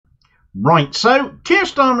Right, so Keir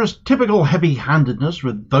Starmer's typical heavy-handedness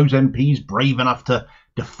with those MPs brave enough to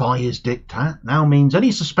defy his diktat now means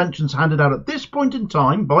any suspensions handed out at this point in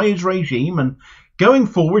time by his regime and going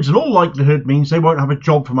forwards in all likelihood means they won't have a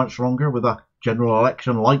job for much longer, with a general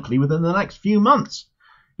election likely within the next few months.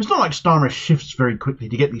 It's not like Starmer shifts very quickly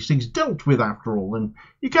to get these things dealt with after all, and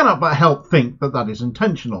you cannot but help think that that is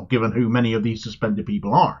intentional given who many of these suspended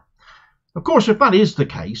people are. Of course, if that is the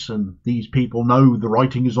case, and these people know the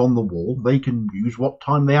writing is on the wall, they can use what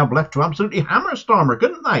time they have left to absolutely hammer Starmer,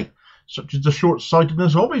 couldn't they? Such as the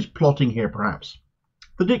short-sightedness of his plotting here, perhaps.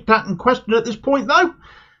 The diktat in question at this point, though?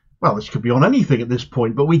 Well, this could be on anything at this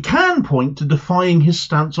point, but we can point to defying his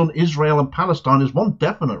stance on Israel and Palestine as one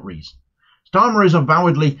definite reason. Starmer is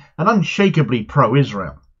avowedly and unshakably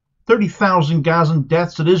pro-Israel. 30,000 Gazan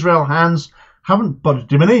deaths at Israel hands haven't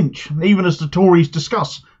budged him an inch, even as the Tories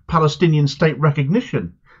discuss Palestinian state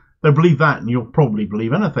recognition. They'll believe that and you'll probably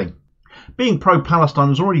believe anything. Being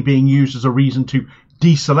pro-Palestine is already being used as a reason to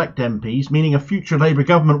deselect MPs, meaning a future Labour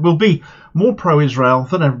government will be more pro-Israel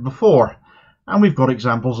than ever before. And we've got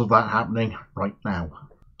examples of that happening right now.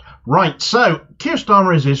 Right, so Keir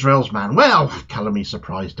Starmer is Israel's man. Well, colour me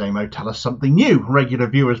surprised, Damo, tell us something new. Regular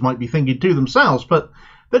viewers might be thinking to themselves, but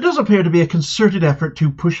there does appear to be a concerted effort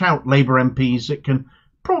to push out Labour MPs that can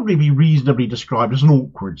probably be reasonably described as an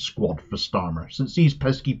awkward squad for Starmer, since these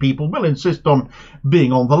pesky people will insist on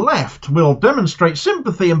being on the left, will demonstrate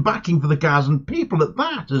sympathy and backing for the Gazan people at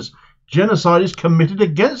that, as genocide is committed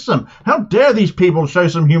against them. How dare these people show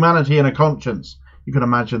some humanity and a conscience? You can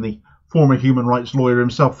imagine the former human rights lawyer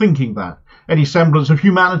himself thinking that. Any semblance of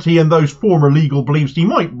humanity and those former legal beliefs he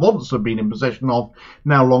might once have been in possession of,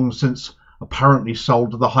 now long since apparently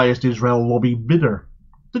sold to the highest Israel lobby bidder.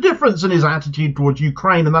 The difference in his attitude towards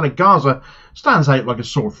Ukraine and that of Gaza stands out like a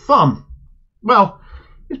sore thumb. Well,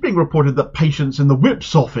 it's being reported that patience in the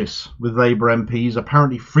whip's office, with Labour MPs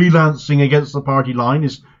apparently freelancing against the party line,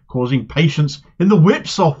 is causing patience in the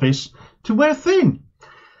whip's office to wear thin.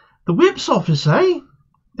 The whip's office, eh?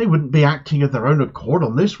 They wouldn't be acting of their own accord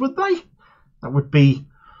on this, would they? That would be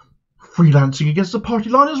freelancing against the party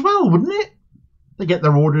line as well, wouldn't it? They get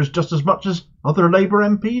their orders just as much as other Labour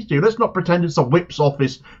MPs do. Let's not pretend it's the whip's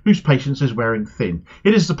office whose patience is wearing thin.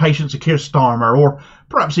 It is the patience of Keir Starmer, or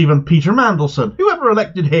perhaps even Peter Mandelson, whoever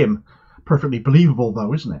elected him. Perfectly believable,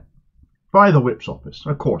 though, isn't it? By the whip's office.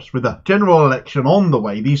 Of course, with a general election on the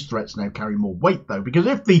way, these threats now carry more weight, though, because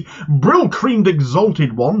if the brill-creamed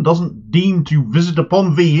exalted one doesn't deign to visit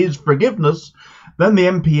upon thee his forgiveness, then the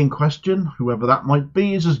MP in question, whoever that might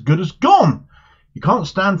be, is as good as gone. You can't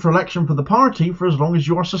stand for election for the party for as long as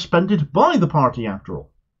you are suspended by the party, after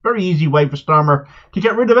all. Very easy way for Starmer to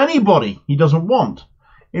get rid of anybody he doesn't want.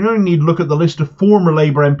 You only need to look at the list of former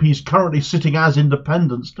Labour MPs currently sitting as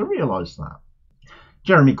independents to realise that.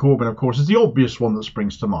 Jeremy Corbyn, of course, is the obvious one that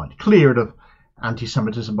springs to mind. Cleared of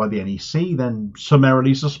anti-Semitism by the NEC, then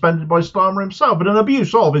summarily suspended by Starmer himself in an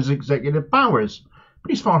abuse of his executive powers. But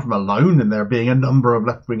he's far from alone in there being a number of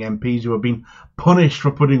left-wing MPs who have been punished for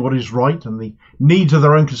putting what is right and the needs of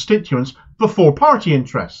their own constituents before party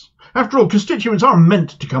interests. After all, constituents are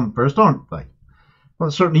meant to come first, aren't they? Well,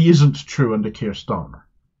 that certainly isn't true under Keir Starmer.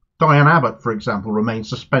 Diane Abbott, for example, remains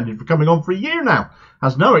suspended for coming on for a year now,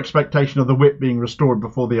 has no expectation of the whip being restored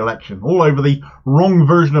before the election, all over the wrong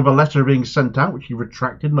version of a letter being sent out, which he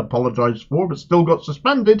retracted and apologised for, but still got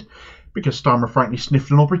suspended because Starmer frankly sniffed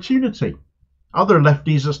an opportunity. Other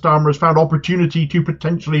lefties that Starmer has found opportunity to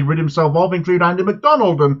potentially rid himself of include Andy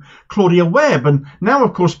MacDonald and Claudia Webb, and now,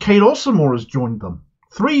 of course, Kate Ossamore has joined them.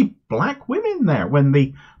 3 black women there when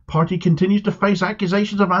the party continues to face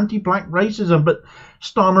accusations of anti-black racism, but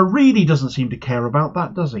Starmer really doesn't seem to care about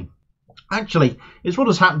that, does he? Actually, it's what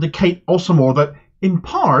has happened to Kate Ossamore that, in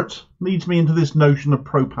part, leads me into this notion of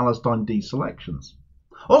pro-Palestine deselections.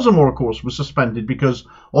 Ossamore, of course, was suspended because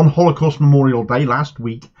on Holocaust Memorial Day last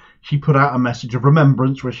week, she put out a message of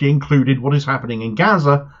remembrance where she included what is happening in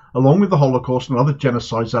Gaza, along with the Holocaust and other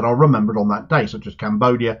genocides that are remembered on that day, such as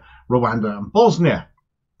Cambodia, Rwanda and Bosnia.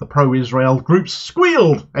 The pro-Israel groups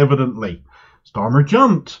squealed, evidently. Starmer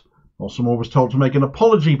jumped. Ossamore was told to make an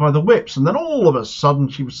apology by the whips, and then all of a sudden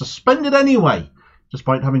she was suspended anyway,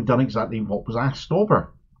 despite having done exactly what was asked of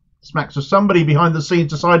her. Smacks of somebody behind the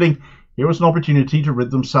scenes deciding here was an opportunity to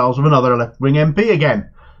rid themselves of another left-wing MP again.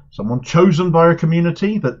 Someone chosen by her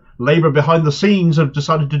community that Labour behind the scenes have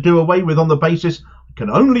decided to do away with on the basis, I can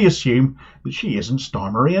only assume, that she isn't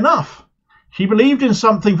Starmery enough. She believed in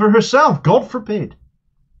something for herself, God forbid.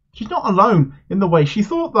 She's not alone in the way she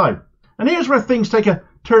thought, though. And here's where things take a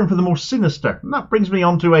turn for the more sinister. And that brings me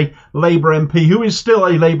on to a Labour MP who is still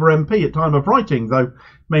a Labour MP at time of writing, though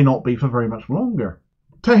may not be for very much longer.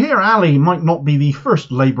 Tahir Ali might not be the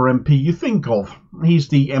first Labour MP you think of. He's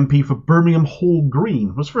the MP for Birmingham Hall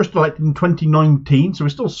Green, was first elected in 2019, so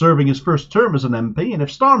he's still serving his first term as an MP, and if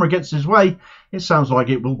Starmer gets his way, it sounds like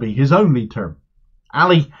it will be his only term.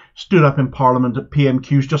 Ali stood up in Parliament at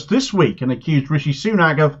PMQs just this week and accused Rishi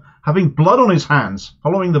Sunak of having blood on his hands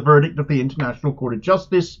following the verdict of the International Court of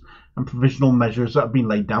Justice and provisional measures that have been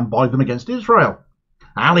laid down by them against Israel.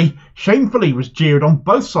 Ali shamefully was jeered on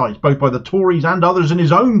both sides, both by the Tories and others in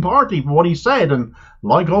his own party, for what he said, and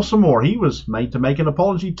like Ossamore, he was made to make an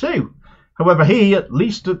apology too. However, he, at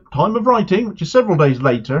least at time of writing, which is several days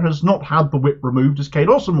later, has not had the whip removed as Keir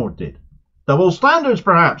Starmer did. Double standards,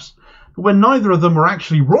 perhaps, but when neither of them were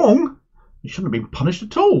actually wrong, they shouldn't have been punished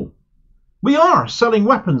at all. We are selling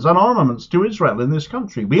weapons and armaments to Israel in this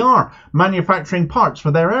country. We are manufacturing parts for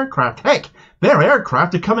their aircraft. Heck, their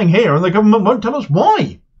aircraft are coming here and the government won't tell us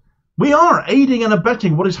why. We are aiding and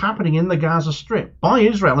abetting what is happening in the Gaza Strip by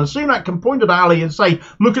Israel. And Sunak can point at Ali and say,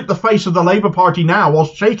 look at the face of the Labour Party now,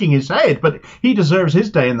 whilst shaking his head. But he deserves his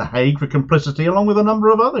day in The Hague for complicity along with a number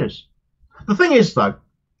of others. The thing is, though,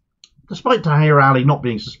 despite Tahir Ali not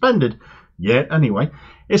being suspended yet anyway,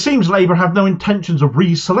 it seems Labour have no intentions of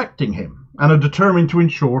reselecting him and are determined to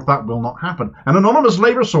ensure that will not happen. An anonymous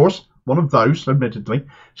Labour source, one of those, admittedly,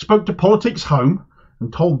 spoke to Politics Home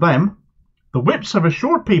and told them the whips have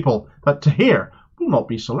assured people that Tahir will not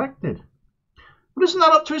be selected. But isn't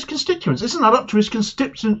that up to his constituents? Isn't that up to his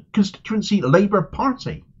constituency Labour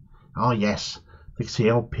Party? Ah, yes, the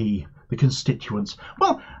CLP, the constituents.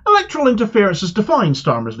 Well, electoral interference has defined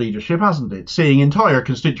Starmer's leadership, hasn't it? Seeing entire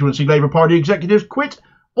constituency Labour Party executives quit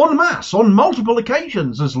en masse on multiple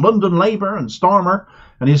occasions as London Labour and Starmer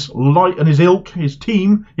and his ilk, his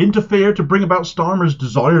team, interfere to bring about Starmer's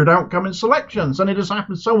desired outcome in selections. And it has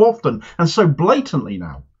happened so often and so blatantly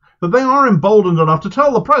now that they are emboldened enough to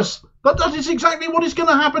tell the press that that is exactly what is going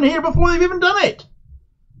to happen here before they've even done it.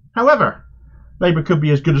 However, Labour could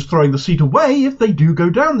be as good as throwing the seat away if they do go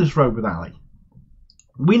down this road with Ali.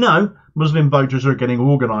 We know Muslim voters are getting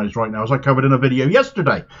organised right now, as I covered in a video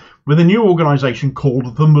yesterday, with a new organisation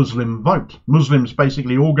called the Muslim Vote. Muslims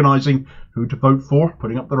basically organising who to vote for,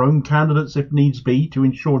 putting up their own candidates if needs be to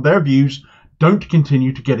ensure their views don't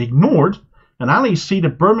continue to get ignored. And Ali's seat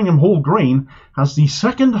at Birmingham Hall Green has the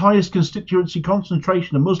second highest constituency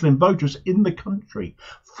concentration of Muslim voters in the country.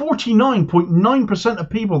 49.9% of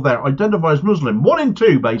people there identify as Muslim, 1 in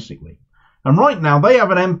 2 basically. And right now they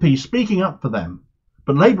have an MP speaking up for them.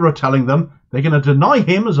 But Labour are telling them they're going to deny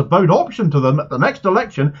him as a vote option to them at the next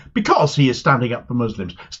election because he is standing up for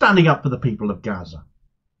Muslims, standing up for the people of Gaza.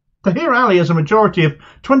 Tahir Ali has a majority of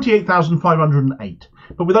 28,508,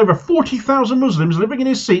 but with over 40,000 Muslims living in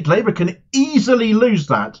his seat, Labour can easily lose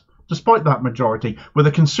that, despite that majority, with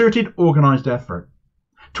a concerted, organised effort.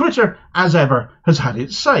 Twitter, as ever, has had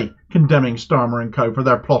its say, condemning Starmer and co for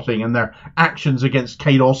their plotting and their actions against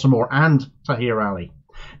Keir Starmer and Tahir Ali.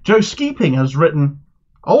 Joe Skeeping has written,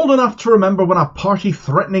 old enough to remember when a party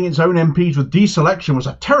threatening its own MPs with deselection was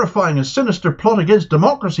a terrifying and sinister plot against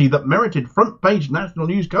democracy that merited front-page national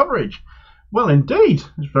news coverage. Well, indeed,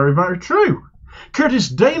 it's very, very true. Curtis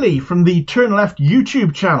Daly from the Turn Left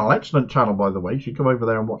YouTube channel, excellent channel by the way, you should go over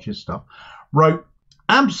there and watch his stuff, wrote,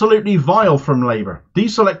 absolutely vile from Labour,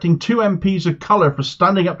 deselecting 2 MPs of colour for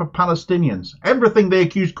standing up for Palestinians. Everything they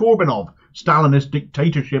accuse Corbyn of, Stalinist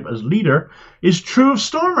dictatorship as leader, is true of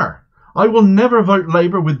Starmer. I will never vote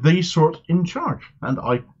Labour with these sort in charge. And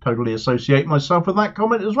I totally associate myself with that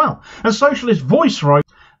comment as well. And Socialist Voice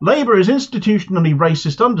writes, Labour is institutionally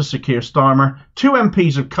racist under Sir Keir Starmer. 2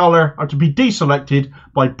 MPs of colour are to be deselected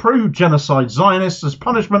by pro-genocide Zionists as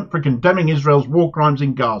punishment for condemning Israel's war crimes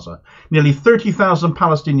in Gaza. Nearly 30,000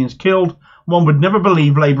 Palestinians killed. One would never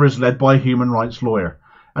believe Labour is led by a human rights lawyer.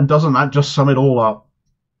 And doesn't that just sum it all up?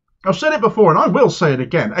 I've said it before and I will say it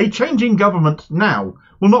again. A changing government now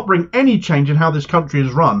will not bring any change in how this country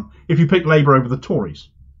is run if you pick Labour over the Tories,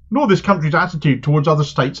 nor this country's attitude towards other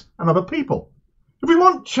states and other people. If we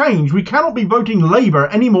want change, we cannot be voting Labour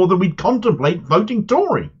any more than we'd contemplate voting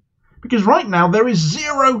Tory, because right now there is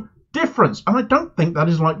zero difference, and I don't think that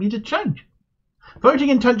is likely to change. Voting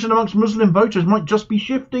intention amongst Muslim voters might just be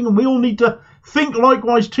shifting, and we all need to think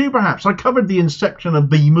likewise too, perhaps. I covered the inception of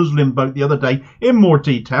the Muslim vote the other day in more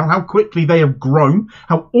detail, how quickly they have grown,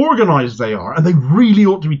 how organised they are, and they really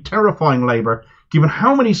ought to be terrifying Labour, given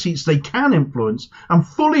how many seats they can influence, and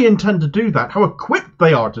fully intend to do that, how equipped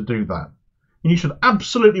they are to do that. And you should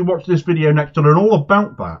absolutely watch this video next to learn all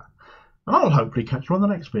about that. And I'll hopefully catch you on the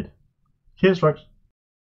next vid. Cheers, folks.